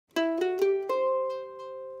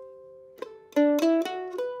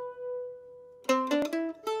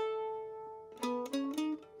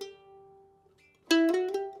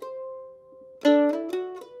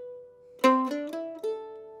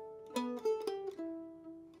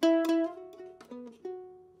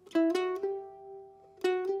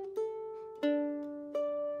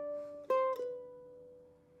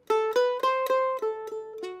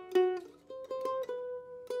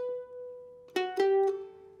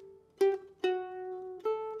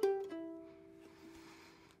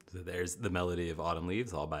So there's the melody of Autumn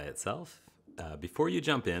Leaves all by itself. Before you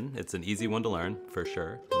jump in, it's an easy one to learn for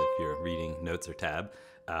sure if you're reading notes or tab.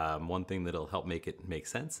 One thing that'll help make it make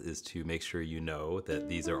sense is to make sure you know that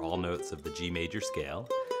these are all notes of the G major scale,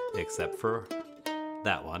 except for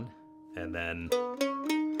that one, and then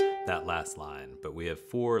that last line. But we have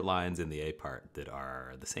 4 lines in the A part that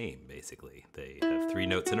are the same, basically. They have 3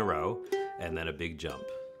 notes in a row, and then a big jump.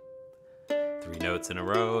 3 notes in a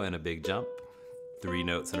row and a big jump. 3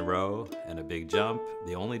 notes in a row and a big jump.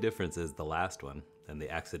 The only difference is the last one, and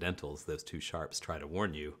the accidentals, those 2 sharps, try to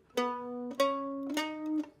warn you.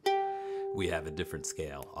 We have a different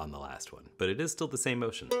scale on the last one, but it is still the same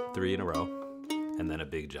motion. 3 in a row, and then a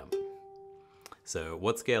big jump. So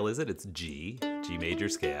what scale is it? It's G, G major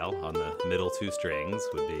scale. On the middle 2 strings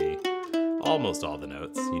would be almost all the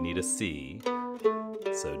notes. You need a C.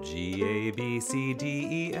 So G, A, B, C, D,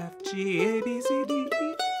 E, F, G, A, B, C, D,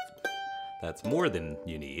 E. That's more than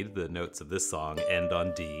you need. The notes of this song end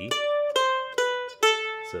on D.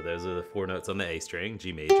 So those are the 4 notes on the A string,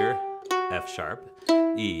 G major, F sharp,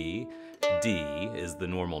 E, D is the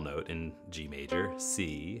normal note in G major,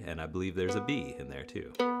 C, and I believe there's a B in there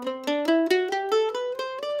too.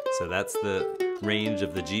 So that's the range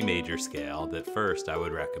of the G major scale that first I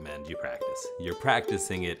would recommend you practice. You're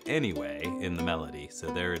practicing it anyway in the melody, so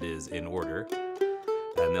there it is in order.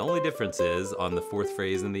 And the only difference is on the 4th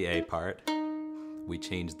phrase in the A part, we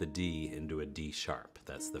change the D into a D sharp.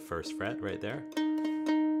 That's the 1st fret right there.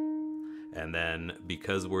 And then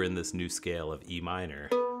because we're in this new scale of E minor,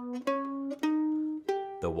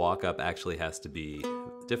 the walk up actually has to be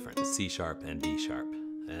different, C sharp and D sharp.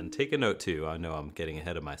 And take a note too, I know I'm getting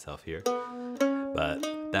ahead of myself here, but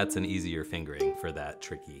that's an easier fingering for that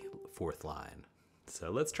tricky 4th line.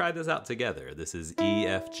 So let's try this out together. This is E,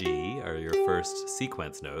 F, G are your first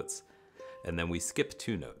sequence notes, and then we skip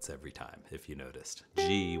 2 notes every time, if you noticed.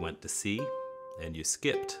 G went to C, and you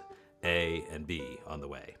skipped A and B on the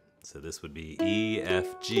way. So this would be E,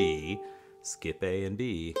 F, G, skip A and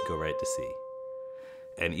B, go right to C.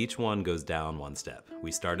 And each one goes down 1 step.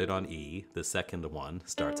 We started on E, the second one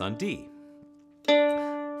starts on D.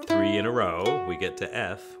 3 in a row, we get to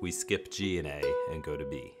F, we skip G and A and go to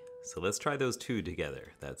B. So let's try those 2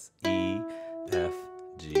 together. That's E, F,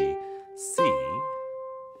 G, C.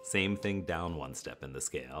 Same thing down 1 step in the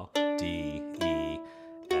scale. D, E,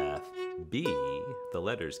 F, B. The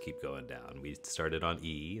letters keep going down. We started on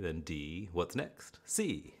E, then D. What's next?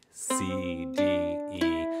 C. C, D,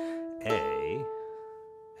 E, A.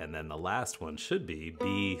 And then the last one should be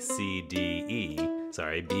B, C, D, E.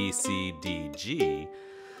 Sorry, B, C, D, G.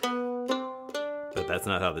 But that's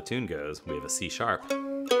not how the tune goes. We have a C sharp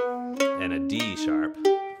and a D sharp,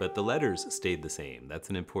 but the letters stayed the same. That's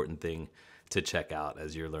an important thing to check out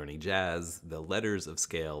as you're learning jazz. The letters of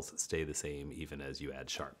scales stay the same even as you add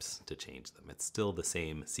sharps to change them. It's still the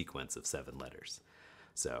same sequence of 7 letters.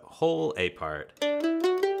 So whole A part.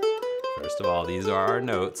 First of all, these are our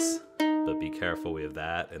notes, but be careful we have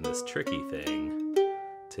that and this tricky thing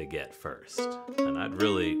to get first. And I'd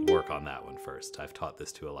really work on that one first. I've taught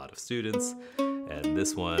this to a lot of students, and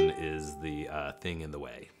this one is the thing in the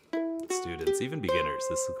way. Students, even beginners,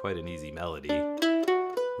 this is quite an easy melody.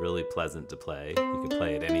 Really pleasant to play. You can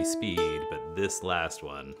play at any speed, but this last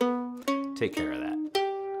one, take care of that.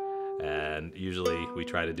 And usually we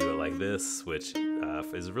try to do it like this, which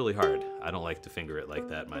is really hard. I don't like to finger it like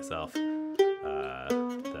that myself.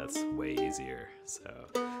 That's way easier. So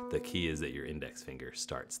the key is that your index finger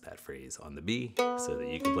starts that phrase on the B so that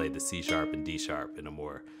you can play the C sharp and D sharp in a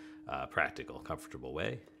more practical, comfortable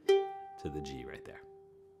way to the G right there.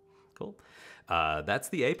 Cool. That's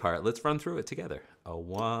the A part. Let's run through it together.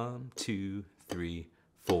 1, 2, 3,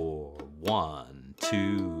 4. 1,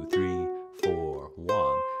 2, 3, 4.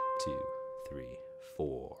 1, 2, 3,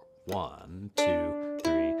 4. 1, 2,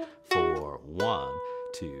 3, 4. 1,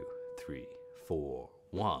 2, 3, 4.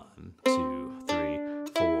 1, 2, 3,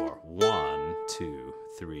 4. 1, 2,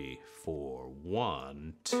 3, 4.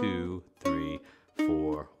 1, 2, 3,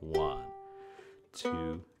 4. 1,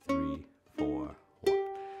 2, 3, 4. 1.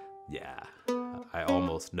 Yeah, I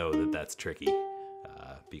almost know that that's tricky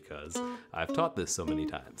because I've taught this so many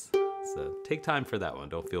times. So take time for that one.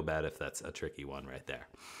 Don't feel bad if that's a tricky one right there.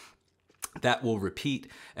 That will repeat,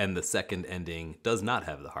 and the second ending does not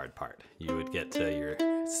have the hard part. You would get to your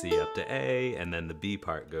C up to A, and then the B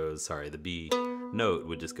part goes, the B note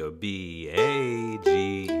would just go B, A,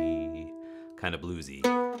 G, E, kind of bluesy.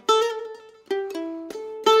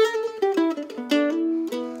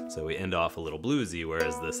 So we end off a little bluesy,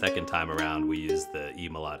 whereas the second time around we use the E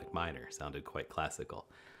melodic minor. Sounded quite classical.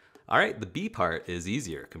 All right, the B part is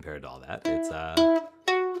easier compared to all that. It's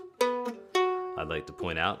I'd like to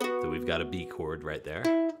point out that we've got a B chord right there.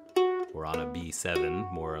 We're on a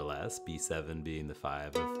B7, more or less, B7 being the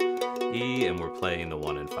 5 of E, and we're playing the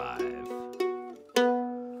 1 and 5.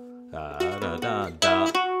 Da, da, da, da,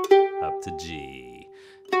 up to G.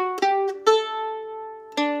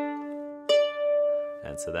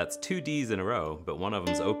 And so that's 2 Ds in a row, but one of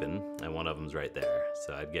them's open and one of them's right there.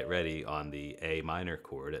 So I'd get ready on the A minor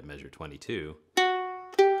chord at measure 22.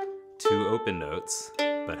 2 open notes,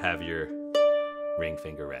 but have your ring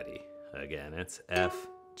finger ready. Again, it's F,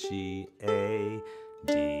 G, A,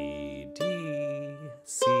 D, D,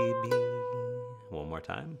 C, B. One more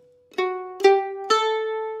time.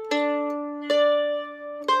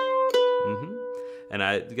 And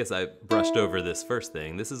I guess I brushed over this first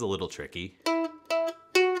thing. This is a little tricky.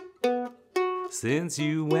 Since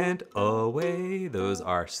you went away, those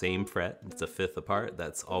are same fret. It's a 5th apart.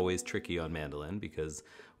 That's always tricky on mandolin because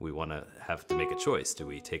we want to have to make a choice. Do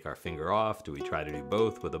we take our finger off? Do we try to do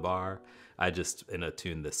both with a bar? I just, in a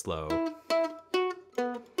tune this slow,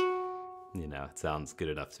 you know, it sounds good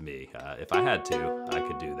enough to me. If I had to, I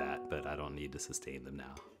could do that, but I don't need to sustain them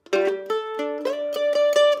now.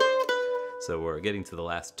 So we're getting to the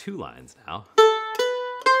last 2 lines now.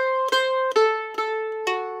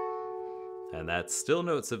 And that's still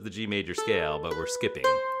notes of the G major scale, but we're skipping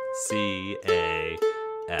C, A,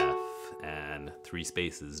 F, and 3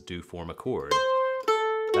 spaces do form a chord.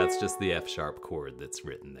 That's just the F sharp chord that's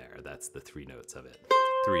written there. That's the 3 notes of it,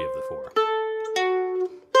 3 of the 4.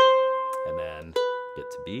 And then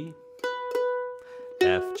get to B,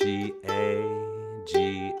 F, G, A,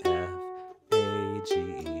 G, F, A, G,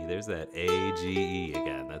 E. There's that A, G, E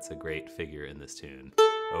again. That's a great figure in this tune.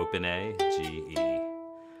 Open A, G, E.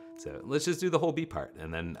 So let's just do the whole B part,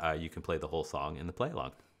 and then you can play the whole song in the play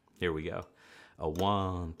along. Here we go. A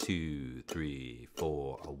 1, 2, 3,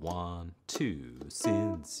 4. A 1, 2.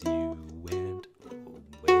 Since you went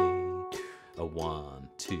away. A 1,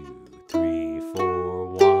 2, 3, 4.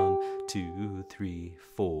 1, 2, 3,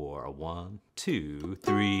 4. A 1, 2,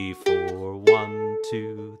 3, 4. 1,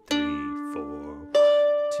 2, 3, 4.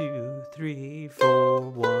 2, 3, 4.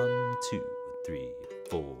 1, 2, 3,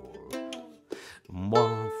 4.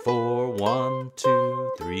 1, 4, 1,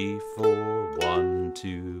 2, 3, 4, 1,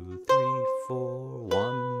 2, 3, 4,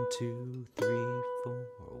 1, 2, 3, 4,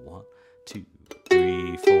 1, 2,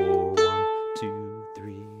 3, 4, 1, 2,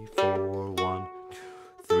 3, 4, 1,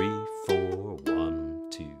 3, 4, 1,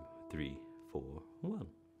 2, 3, 4, 1.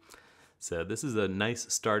 So this is a nice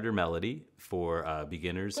starter melody for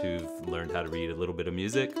beginners who've learned how to read a little bit of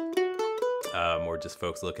music. Or just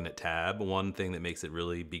folks looking at tab. One thing that makes it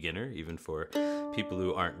really beginner, even for people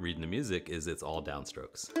who aren't reading the music, is it's all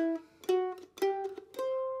downstrokes.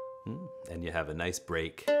 And you have a nice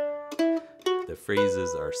break. The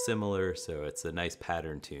phrases are similar, so it's a nice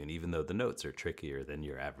pattern tune, even though the notes are trickier than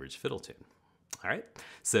your average fiddle tune. All right,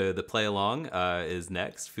 so the play along is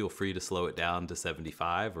next. Feel free to slow it down to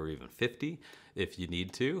 75 or even 50 if you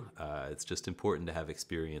need to. It's just important to have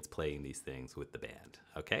experience playing these things with the band.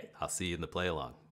 Okay, I'll see you in the play along.